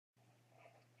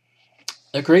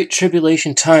The Great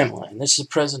Tribulation Timeline. This is a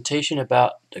presentation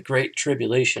about the Great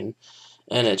Tribulation,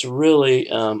 and it's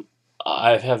really,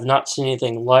 I have not seen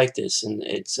anything like this, and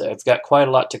I've got quite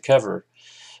a lot to cover.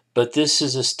 But this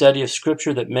is a study of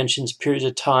Scripture that mentions periods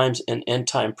of times and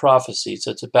end-time prophecy.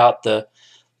 So it's about the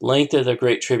length of the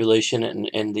Great Tribulation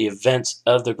and the events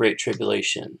of the Great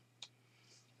Tribulation.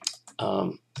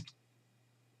 Um,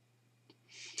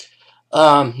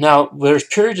 Now, there's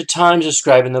periods of times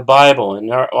described in the Bible,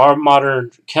 and our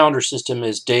modern calendar system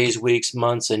is days, weeks,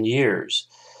 months, and years.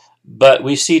 But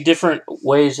we see different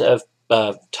ways of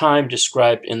time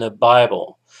described in the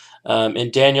Bible.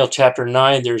 In Daniel chapter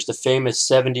 9, there's the famous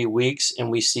 70 weeks, and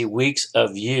we see weeks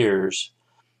of years.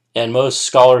 And most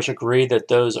scholars agree that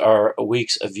those are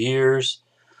weeks of years.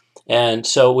 And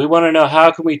so we want to know,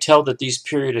 how can we tell that these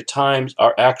period of times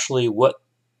are actually what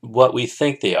we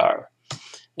think they are?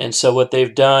 And so what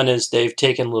they've done is they've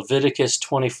taken Leviticus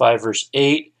 25 verse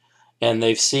 8, and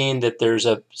they've seen that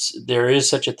there is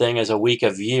such a thing as a week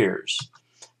of years.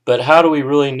 But how do we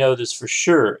really know this for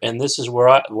sure? And this is where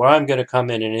I'm going to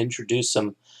come in and introduce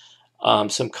some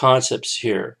concepts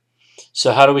here.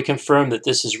 So how do we confirm that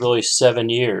this is really 7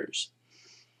 years?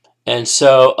 And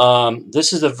so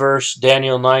this is the verse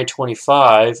Daniel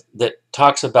 9:25 that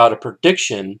talks about a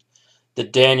prediction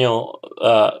that Daniel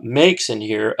makes in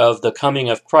here of the coming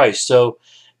of Christ. So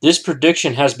this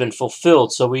prediction has been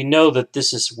fulfilled. So we know that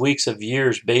this is weeks of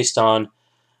years based on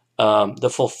the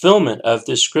fulfillment of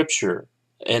this scripture.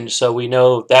 And so we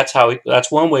know that's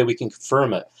one way we can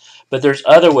confirm it. But there's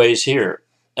other ways here.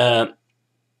 And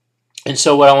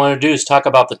so what I want to do is talk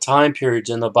about the time periods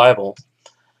in the Bible.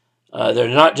 They're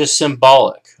not just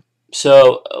symbolic.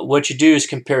 So what you do is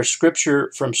compare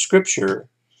scripture from scripture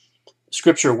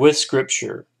with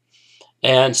scripture.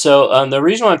 And so the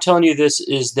reason why I'm telling you this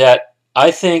is that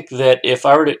I think that if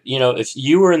I were to, if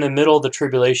you were in the middle of the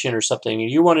tribulation or something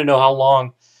and you want to know how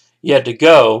long you had to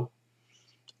go,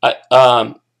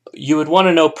 you would want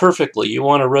to know perfectly. You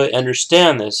want to really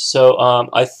understand this. So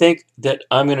I think that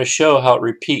I'm going to show how it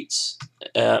repeats.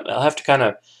 I'll have to kind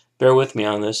of bear with me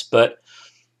on this, but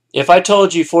if I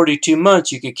told you 42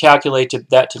 months, you could calculate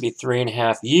that to be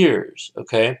 3.5 years,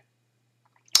 okay?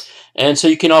 And so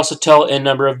you can also tell in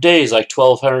number of days, like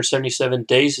 1,277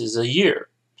 days is a year.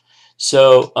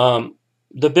 So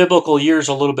the biblical year is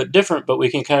a little bit different, but we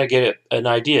can kind of get an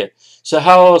idea. So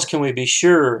how else can we be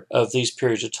sure of these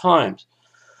periods of time?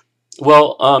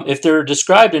 Well, if they're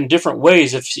described in different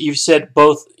ways, if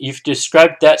you've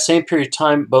described that same period of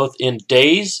time both in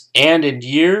days and in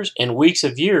years and weeks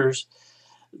of years,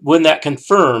 wouldn't that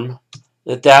confirm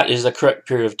that that is the correct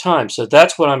period of time? So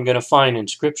that's what I'm going to find in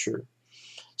Scripture.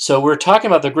 So we're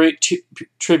talking about the Great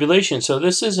Tribulation, so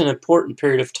this is an important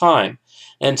period of time.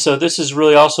 And so this is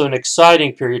really also an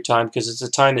exciting period of time because it's the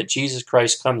time that Jesus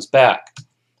Christ comes back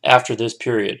after this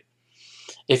period.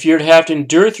 If you're to have to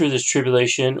endure through this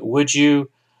tribulation, would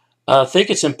you think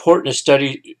it's important to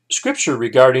study Scripture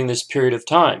regarding this period of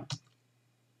time?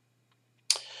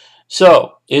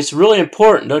 So it's really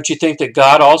important, don't you think, that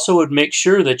God also would make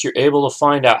sure that you're able to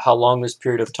find out how long this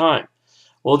period of time?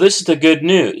 Well, this is the good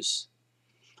news.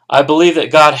 I believe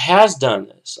that God has done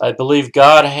this. I believe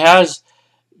God has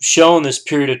shown this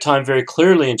period of time very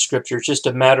clearly in Scripture. It's just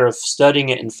a matter of studying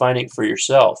it and finding it for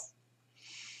yourself.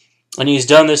 And He's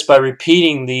done this by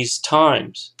repeating these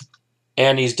times.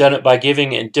 And He's done it by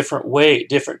giving it in different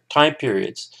time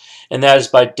periods. And that is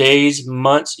by days,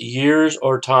 months, years,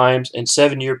 or times, and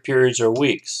 7-year periods or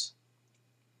weeks.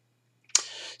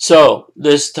 So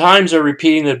these times are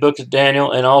repeating the book of Daniel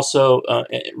and also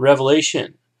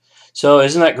Revelation. So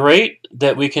isn't that great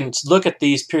that we can look at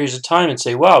these periods of time and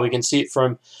say, wow, we can see it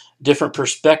from different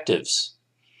perspectives.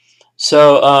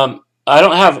 So I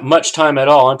don't have much time at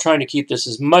all. I'm trying to keep this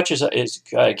as much as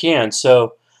I can.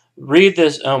 So read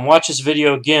this, watch this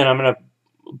video again. I'm going to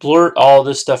blurt all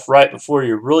this stuff right before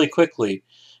you really quickly.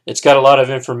 It's got a lot of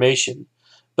information.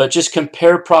 But just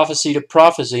compare prophecy to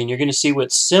prophecy, and you're going to see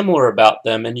what's similar about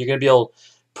them, and you're going to be able to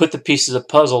put the pieces of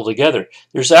puzzle together.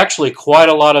 There's actually quite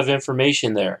a lot of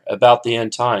information there about the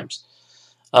end times.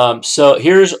 So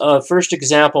here's a first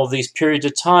example of these periods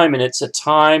of time, and it's a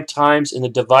times in the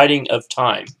dividing of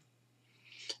time.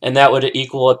 And that would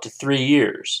equal up to 3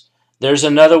 years. There's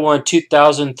another one,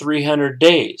 2,300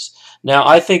 days. Now,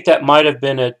 I think that might have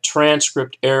been a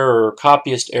transcript error or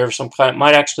copyist error of some kind. It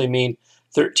might actually mean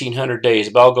 1,300 days,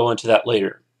 but I'll go into that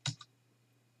later.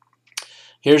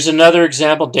 Here's another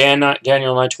example, Daniel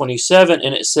 9:27,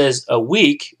 and it says a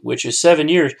week, which is 7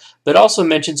 years, but also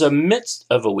mentions a midst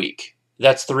of a week.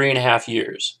 That's 3.5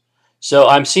 years. So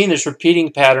I'm seeing this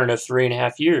repeating pattern of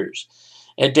 3.5 years.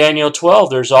 In Daniel 12,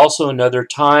 there's also another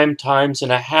time, times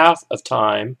and a half of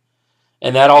time,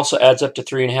 and that also adds up to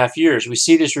 3.5 years. We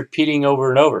see this repeating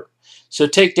over and over. So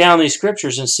take down these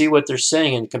scriptures and see what they're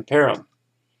saying and compare them.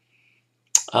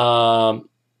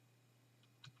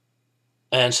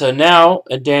 And so now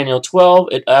in Daniel 12,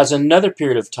 it adds another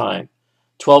period of time,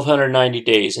 1,290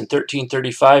 days and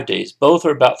 1,335 days. Both are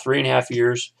about 3.5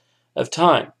 years of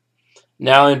time.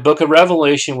 Now in book of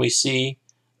Revelation, we see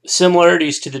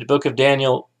similarities to the book of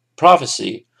Daniel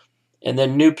prophecy, and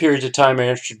then new periods of time are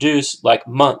introduced, like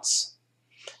months.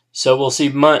 So we'll see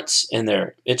months in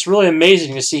there. It's really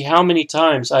amazing to see how many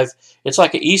times it's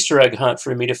like an Easter egg hunt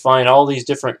for me to find all these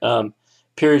different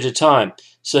periods of time.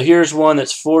 So here's one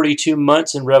that's 42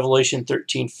 months in Revelation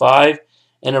 13:5,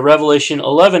 and in Revelation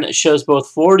 11 it shows both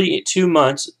 42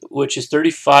 months, which is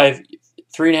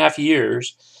 3.5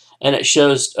 years, and it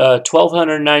shows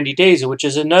 1,290 days, which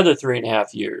is another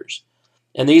 3.5 years.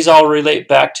 And these all relate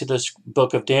back to this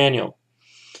book of Daniel.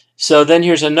 So then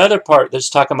here's another part that's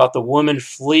talking about the woman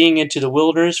fleeing into the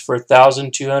wilderness for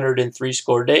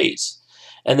 1,260 days.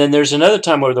 And then there's another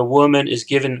time where the woman is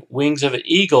given wings of an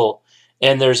eagle,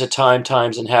 and there's a time,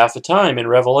 times, and half a time in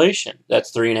Revelation.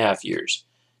 That's 3.5 years.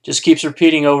 Just keeps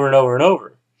repeating over and over and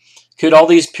over. Could all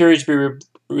these periods be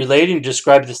relating to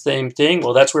describe the same thing?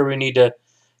 Well, that's where we need to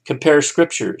compare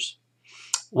scriptures.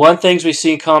 One thing we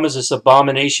see in common is this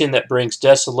abomination that brings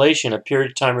desolation, a period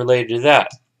of time related to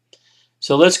that.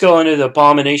 So let's go into the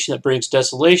abomination that brings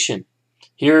desolation.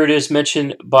 Here it is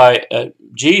mentioned by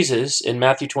Jesus in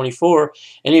Matthew 24,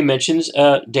 and he mentions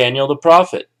Daniel the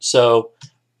prophet. So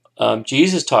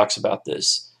Jesus talks about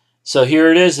this. So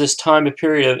here it is, this time a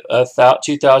period of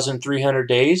 2,300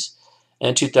 days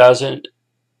and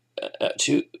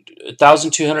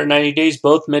 1,290 days,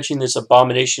 both mention this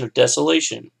abomination of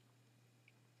desolation.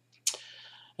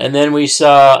 And then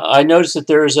I noticed that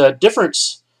there is a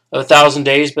difference of 1,000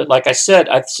 days, but like I said,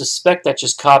 I suspect that's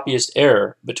just copyist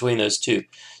error between those two.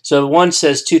 So one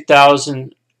says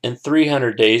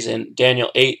 2,300 days in Daniel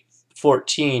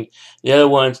 8:14. The other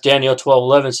one, Daniel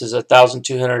 12:11, says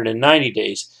 1,290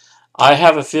 days. I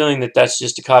have a feeling that that's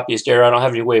just a copyist error. I don't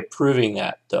have any way of proving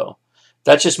that, though.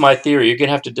 That's just my theory. You're going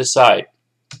to have to decide.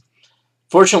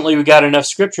 Fortunately, we got enough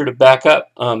scripture to back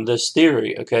up this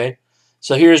theory, okay?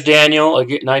 So here's Daniel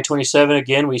 9:27.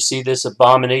 Again, we see this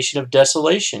abomination of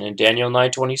desolation in Daniel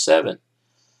 9:27.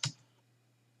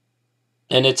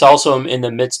 And it's also in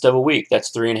the midst of a week. That's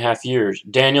 3.5 years.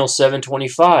 Daniel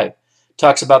 7:25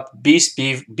 talks about the beast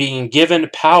being given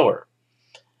power.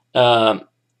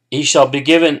 They shall be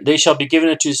given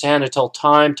into his hand until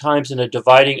time, times, and a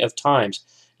dividing of times.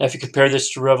 Now, if you compare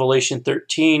this to Revelation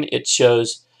 13, it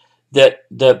shows that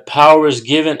the power is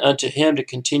given unto him to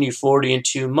continue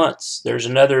 42 months. There's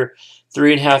another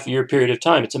 3.5 year period of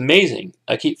time. It's amazing.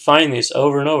 I keep finding this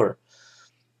over and over.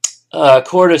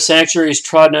 Court of sanctuary is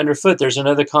trodden underfoot. There's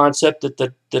another concept that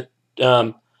the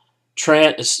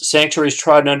sanctuary is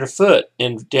trodden underfoot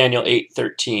in Daniel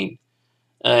 8:13.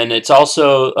 And it's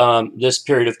also this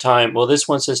period of time. Well, this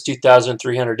one says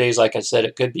 2,300 days. Like I said,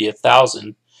 it could be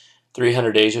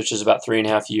 1,300 days, which is about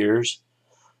 3.5 years.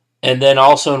 And then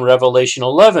also in Revelation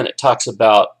 11, it talks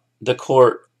about the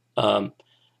court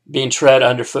being tread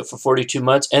underfoot for 42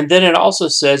 months. And then it also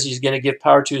says he's going to give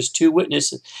power to his 2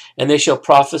 witnesses, and they shall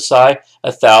prophesy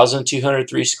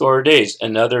 1,260 days,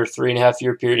 another 3.5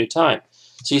 year period of time.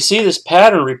 So you see this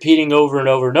pattern repeating over and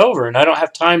over and over, and I don't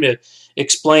have time to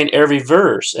explain every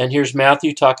verse. And here's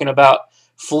Matthew talking about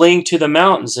fleeing to the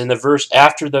mountains in the verse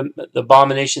after the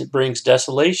abomination that brings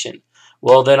desolation.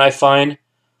 Well, then I find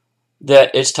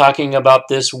that it's talking about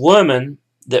this woman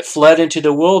that fled into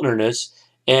the wilderness,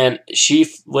 and she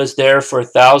was there for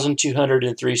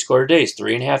 1,260 days,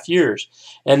 3.5 years.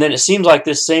 And then it seems like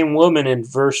this same woman in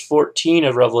verse 14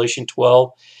 of Revelation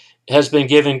 12 has been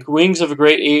given wings of a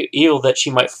great eagle that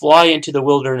she might fly into the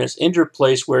wilderness, into her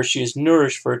place where she is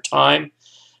nourished for a time,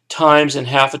 times, and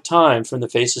half a time from the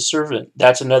face of serpent.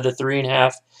 That's another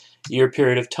 3.5 year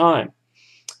period of time.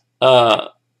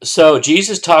 So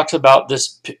Jesus talks about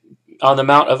this on the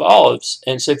Mount of Olives.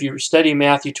 And so if you study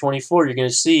Matthew 24, you're going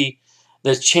to see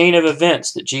the chain of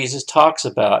events that Jesus talks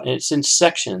about. And it's in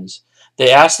sections.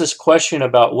 They ask this question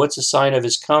about what's a sign of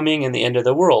his coming and the end of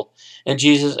the world. And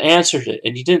Jesus answered it.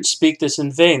 And he didn't speak this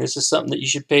in vain. This is something that you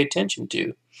should pay attention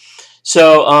to.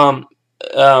 So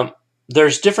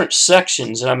there's different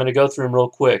sections, and I'm going to go through them real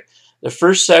quick. The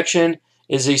first section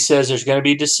is he says there's going to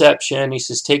be deception. He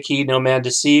says, take heed, no man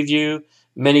deceive you.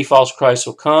 Many false Christs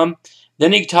will come.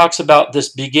 Then he talks about this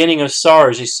beginning of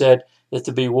sorrows. He said that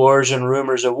there'll be wars and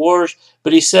rumors of wars.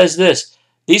 But he says this,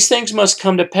 These things must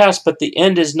come to pass, but the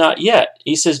end is not yet.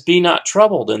 He says, be not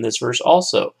troubled in this verse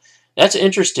also. That's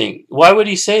interesting. Why would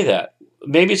he say that?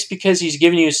 Maybe it's because he's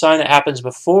giving you a sign that happens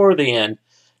before the end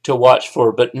to watch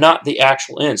for, but not the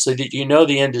actual end, so that you know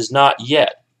the end is not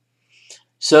yet.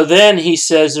 So then he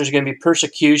says there's going to be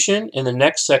persecution in the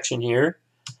next section here.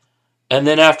 And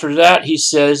then after that, he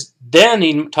says, then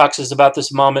he talks us about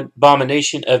this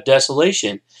abomination of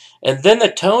desolation. And then the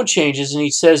tone changes and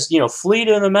he says, flee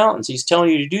to the mountains. He's telling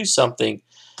you to do something.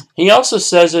 He also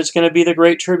says it's going to be the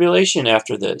great tribulation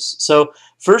after this. So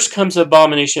first comes the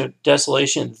abomination of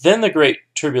desolation, then the great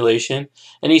tribulation.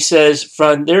 And he says,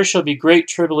 from there shall be great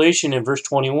tribulation in verse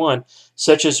 21,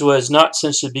 such as was not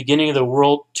since the beginning of the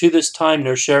world to this time,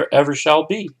 nor ever shall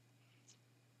be.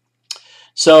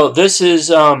 So this is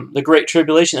the great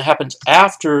tribulation that happens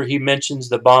after he mentions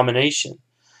the abomination.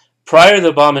 Prior to the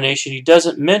abomination, he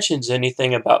doesn't mention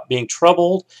anything about being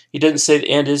troubled. He doesn't say the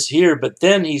end is here, but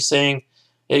then he's saying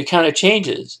it kind of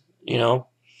changes,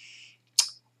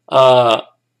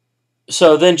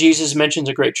 So then Jesus mentions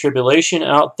a great tribulation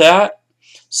out that.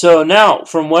 So now,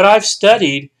 from what I've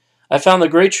studied, I found the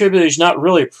great tribulation is not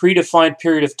really a predefined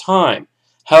period of time.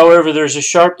 However, there's a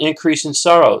sharp increase in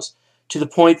sorrows, to the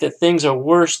point that things are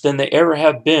worse than they ever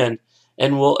have been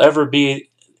and will ever be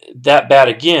that bad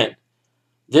again.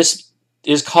 This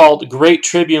is called Great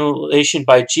Tribulation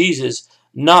by Jesus,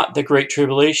 not the Great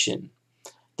Tribulation.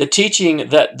 The teaching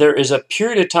that there is a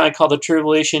period of time called the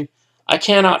tribulation, I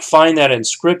cannot find that in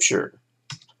Scripture.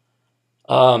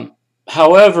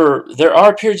 However, there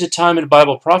are periods of time in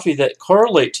Bible prophecy that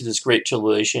correlate to this Great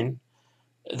Tribulation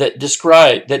that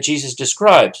Jesus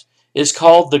describes. Is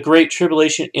called the Great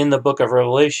Tribulation in the book of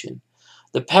Revelation.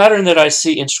 The pattern that I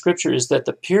see in Scripture is that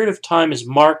the period of time is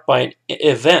marked by an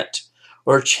event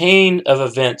or a chain of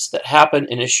events that happen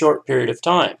in a short period of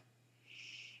time.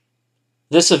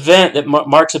 This event that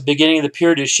marks the beginning of the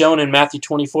period is shown in Matthew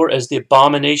 24 as the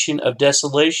abomination of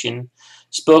desolation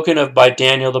spoken of by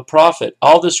Daniel the prophet.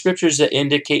 All the scriptures that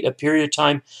indicate a period of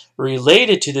time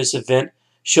related to this event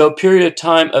show a period of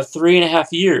time of 3.5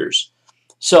 years.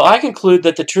 So I conclude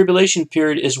that the tribulation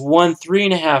period is one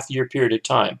 3.5 year period of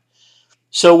time.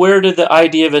 So where did the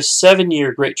idea of a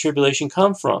 7-year great tribulation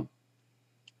come from?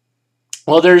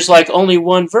 Well, there's like only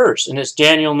one verse, and it's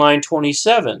Daniel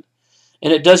 9:27.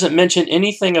 And it doesn't mention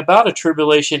anything about a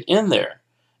tribulation in there.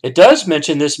 It does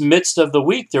mention this midst of the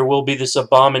week there will be this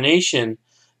abomination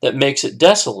that makes it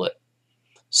desolate.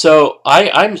 So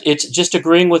it's just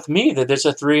agreeing with me that it's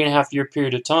a 3.5 year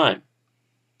period of time.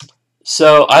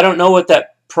 So I don't know what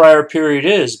that prior period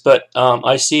is, but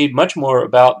I see much more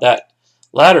about that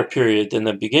latter period than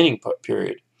the beginning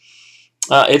period.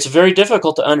 It's very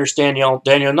difficult to understand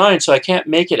Daniel 9, so I can't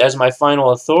make it as my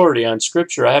final authority on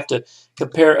Scripture. I have to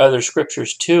compare other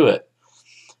Scriptures to it.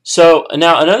 So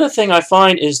now another thing I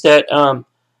find is that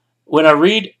when I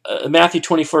read Matthew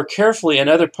 24 carefully and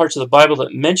other parts of the Bible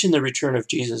that mention the return of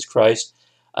Jesus Christ,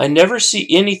 I never see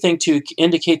anything to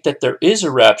indicate that there is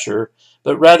a rapture,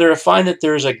 but rather I find that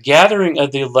there is a gathering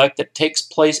of the elect that takes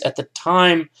place at the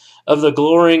time of the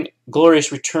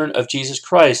glorious return of Jesus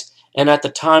Christ and at the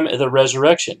time of the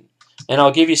resurrection. And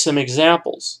I'll give you some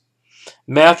examples.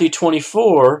 Matthew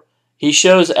 24, he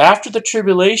shows after the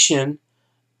tribulation,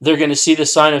 they're going to see the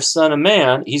sign of Son of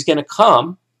Man. He's going to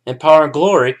come in power and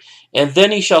glory, and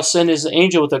then he shall send his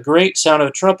angel with a great sound of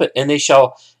a trumpet, and they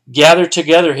shall gather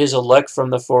together his elect from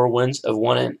the four winds of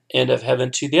one end of heaven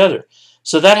to the other.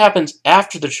 So that happens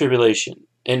after the tribulation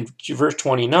in verse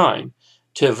 29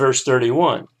 to verse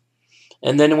 31.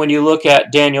 And then when you look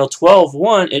at Daniel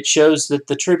 12:1, it shows that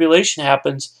the tribulation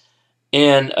happens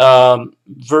in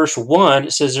verse 1.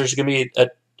 It says there's going to be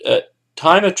a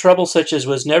time of trouble such as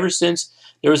was never since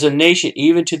there was a nation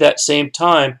even to that same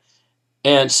time.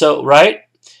 And so, right?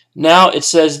 Now it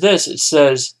says this. It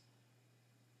says,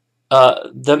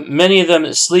 many of them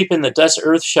that sleep in the dust of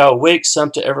earth shall awake, some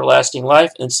to everlasting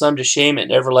life, and some to shame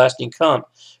and everlasting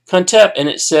contempt. And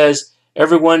it says,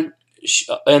 everyone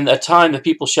in the time the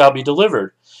people shall be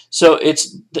delivered. So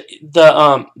it's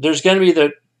there's going to be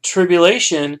the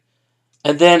tribulation,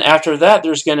 and then after that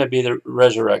there's going to be the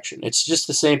resurrection. It's just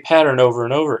the same pattern over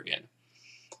and over again.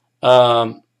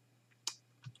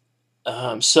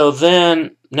 So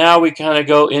then now we kind of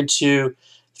go into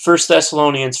 1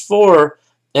 Thessalonians 4.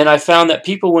 And I found that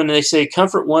people, when they say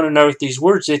comfort one another with these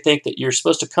words, they think that you're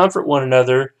supposed to comfort one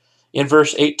another. In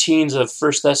verse 18 of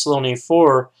 1 Thessalonians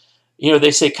 4,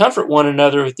 they say comfort one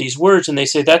another with these words, and they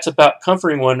say that's about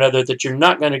comforting one another, that you're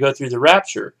not going to go through the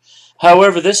rapture.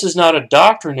 However, this is not a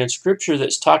doctrine in Scripture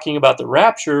that's talking about the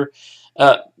rapture.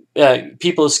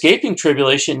 People escaping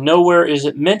tribulation, nowhere is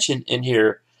it mentioned in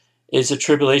here. is the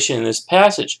tribulation in this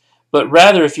passage. But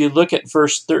rather, if you look at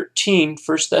verse 13,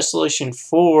 1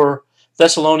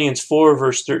 Thessalonians 4,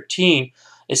 verse 13,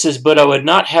 it says, "But I would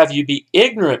not have you be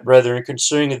ignorant, brethren,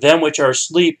 concerning them which are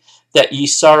asleep, that ye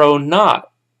sorrow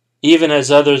not, even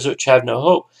as others which have no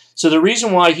hope." So the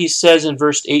reason why he says in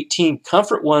verse 18,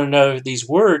 "Comfort one another with these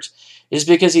words," is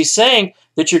because he's saying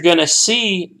that you're going to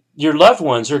see your loved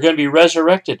ones are going to be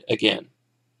resurrected again.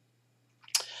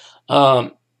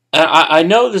 And I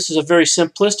know this is a very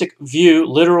simplistic view,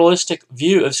 literalistic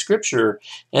view of Scripture,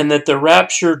 and that the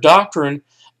rapture doctrine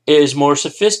is more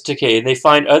sophisticated. They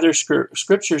find other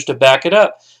scriptures to back it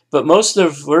up, but most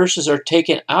of the verses are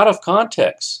taken out of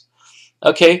context.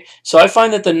 Okay, so I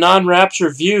find that the non-rapture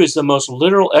view is the most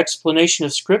literal explanation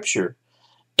of Scripture,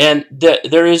 and that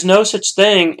there is no such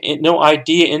thing, no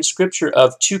idea in Scripture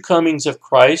of two comings of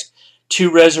Christ,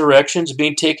 two resurrections,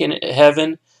 being taken to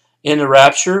heaven in the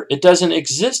rapture. It doesn't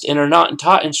exist and are not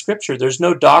taught in Scripture. There's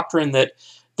no doctrine that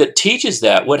teaches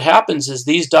that. What happens is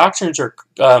these doctrines are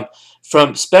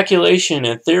from speculation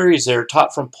and theories that are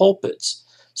taught from pulpits.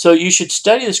 So you should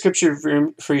study the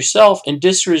Scripture for yourself and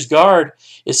disregard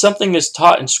if something is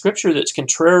taught in Scripture that's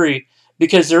contrary,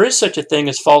 because there is such a thing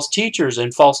as false teachers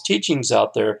and false teachings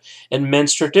out there and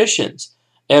men's traditions.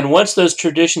 And once those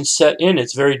traditions set in,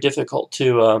 it's very difficult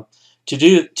to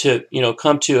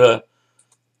come to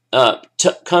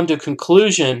a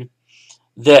conclusion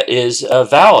that is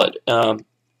valid.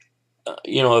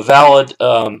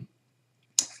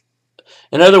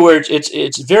 In other words,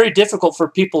 it's very difficult for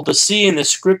people to see in the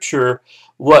Scripture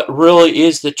what really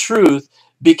is the truth,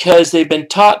 because they've been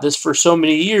taught this for so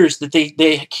many years that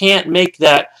they can't make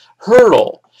that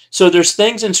hurdle. So there's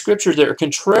things in Scripture that are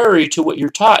contrary to what you're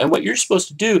taught, and what you're supposed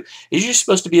to do is you're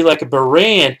supposed to be like a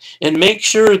Berean and make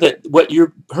sure that what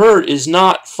you heard is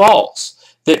not false,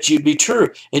 that you be true.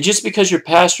 And just because your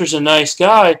pastor's a nice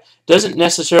guy doesn't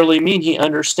necessarily mean he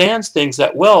understands things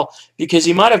that well, because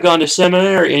he might have gone to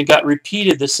seminary and got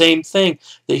repeated the same thing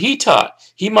that he taught.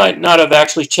 He might not have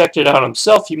actually checked it out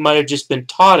himself. He might have just been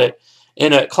taught it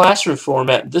in a classroom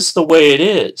format. This is the way it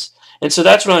is. And so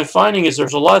that's what I'm finding, is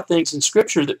there's a lot of things in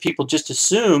Scripture that people just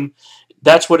assume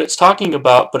that's what it's talking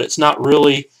about, but it's not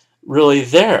really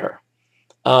there.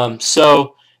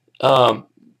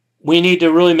 We need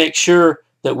to really make sure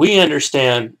that we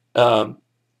understand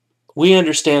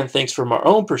things from our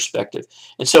own perspective.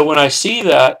 And so when I see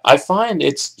that, I find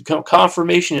it's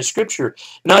confirmation of Scripture,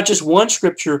 not just one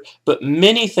Scripture, but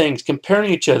many things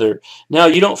comparing each other. Now,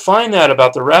 you don't find that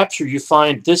about the rapture. You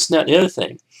find this, and that, and the other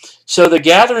thing. So the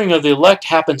gathering of the elect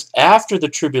happens after the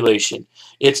tribulation.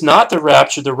 It's not the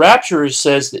rapture. The rapture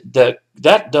says that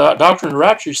doctrine of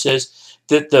rapture says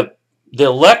that the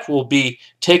elect will be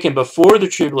taken before the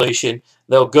tribulation.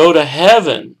 They'll go to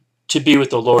heaven to be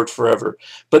with the Lord forever.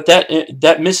 But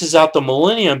that misses out the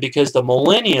millennium, because the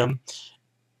millennium,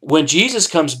 when Jesus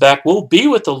comes back, we'll be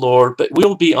with the Lord, but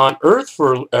we'll be on earth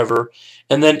forever.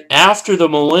 And then after the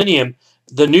millennium,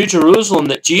 the New Jerusalem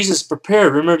that Jesus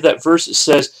prepared, remember that verse that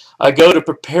says, "I go to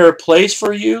prepare a place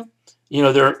for you.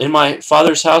 There in my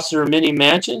Father's house there are many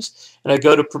mansions, and I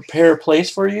go to prepare a place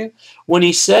for you." When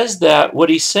he says that, what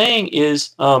he's saying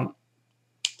is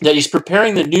that he's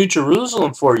preparing the New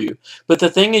Jerusalem for you. But the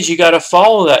thing is, you got to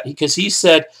follow that, because he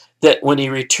said that when he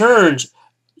returns,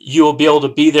 you'll be able to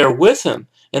be there with him.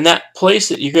 And that place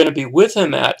that you're going to be with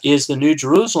him at is the New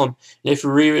Jerusalem. And if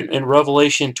you read in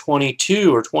Revelation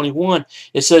 22 or 21,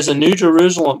 it says a New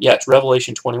Jerusalem. Yeah, it's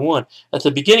Revelation 21. At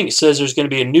the beginning, it says there's going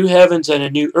to be a new heavens and a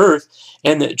new earth,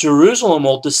 and that Jerusalem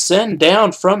will descend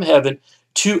down from heaven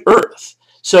to earth.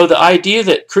 So the idea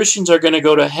that Christians are going to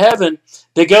go to heaven,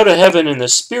 they go to heaven in the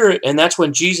Spirit, and that's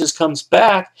when Jesus comes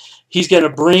back. He's going to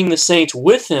bring the saints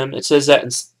with him. It says that in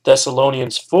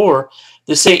Thessalonians 4.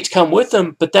 The saints come with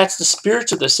them, but that's the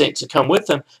spirits of the saints that come with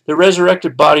them. The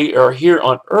resurrected body are here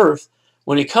on earth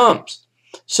when he comes.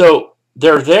 So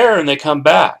they're there and they come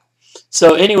back.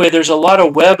 So anyway, there's a lot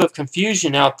of web of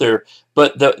confusion out there.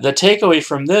 But the takeaway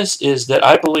from this is that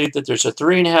I believe that there's a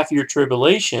 3.5-year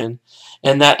tribulation,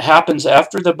 and that happens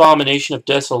after the abomination of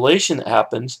desolation that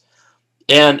happens.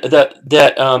 And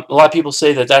that a lot of people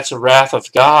say that that's a wrath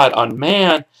of God on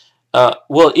man.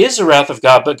 Well, it is the wrath of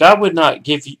God, but God would not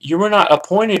give you were not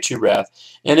appointed to wrath.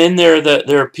 And in there,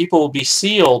 their people will be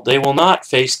sealed. They will not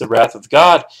face the wrath of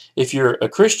God if you're a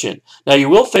Christian. Now, you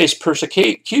will face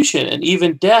persecution and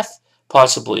even death,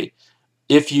 possibly,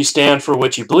 if you stand for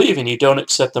what you believe and you don't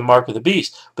accept the mark of the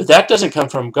beast. But that doesn't come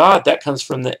from God. That comes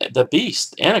from the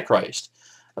beast, Antichrist.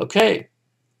 Okay.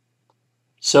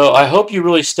 So I hope you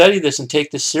really study this and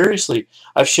take this seriously.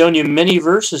 I've shown you many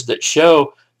verses that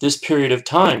show this period of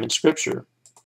time in Scripture.